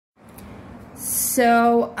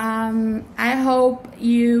So I hope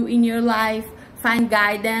you in your life find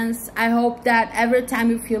guidance. I hope that every time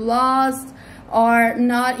you feel lost or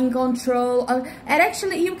not in control, and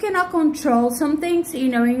actually you cannot control some things, you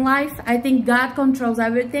know, in life. I think God controls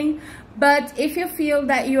everything. But if you feel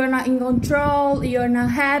that you are not in control, you're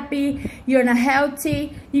not happy, you're not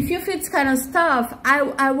healthy, if you feel this kind of stuff,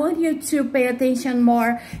 I want you to pay attention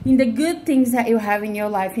more in the good things that you have in your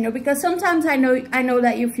life, you know, because sometimes I know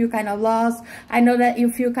that you feel kind of lost. I know that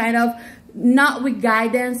you feel kind of not with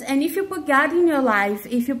guidance. And if you put God in your life,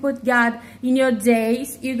 if you put God in your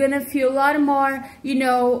days, you're gonna feel a lot more, you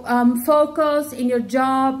know, focus in your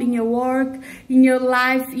job, in your work, in your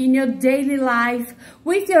life, in your daily life.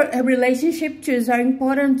 With your relationship too, it's very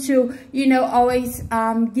important to, you know, always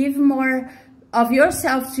give more of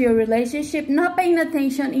yourself to your relationship, not paying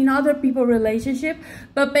attention in other people's relationship,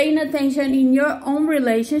 but paying attention in your own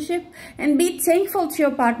relationship, and be thankful to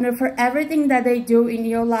your partner for everything that they do in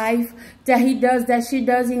your life, that he does, that she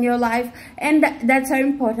does in your life, and that's very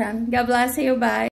important. God bless you. Bye.